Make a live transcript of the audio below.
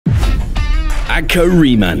AGCO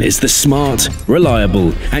Reman is the smart,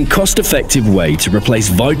 reliable and cost-effective way to replace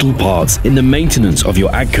vital parts in the maintenance of your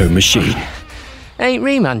AGCO machine. Ain't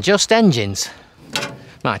Reman just engines?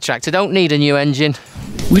 My tractor don't need a new engine.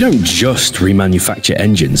 We don't just remanufacture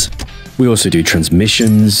engines. We also do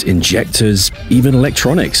transmissions, injectors, even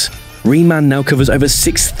electronics. Reman now covers over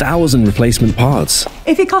 6,000 replacement parts.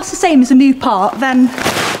 If it costs the same as a new part, then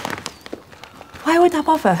why would I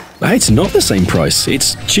bother? It's not the same price,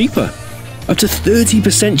 it's cheaper. Up to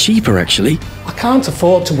 30% cheaper, actually. I can't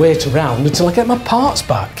afford to wait around until I get my parts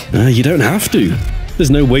back. You don't have to. There's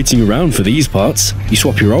no waiting around for these parts. You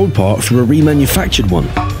swap your old part for a remanufactured one.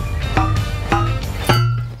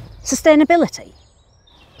 Sustainability?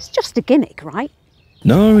 It's just a gimmick, right?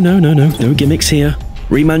 No gimmicks here.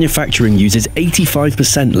 Remanufacturing uses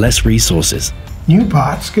 85% less resources. New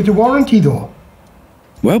parts get a warranty though.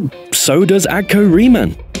 Well, so does AGCO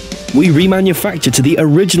Reman. We remanufacture to the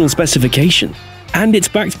original specification, and it's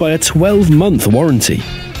backed by a 12-month warranty.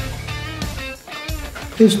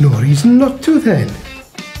 There's no reason not to then.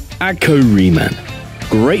 AGCO Reman.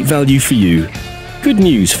 Great value for you. Good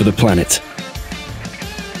news for the planet.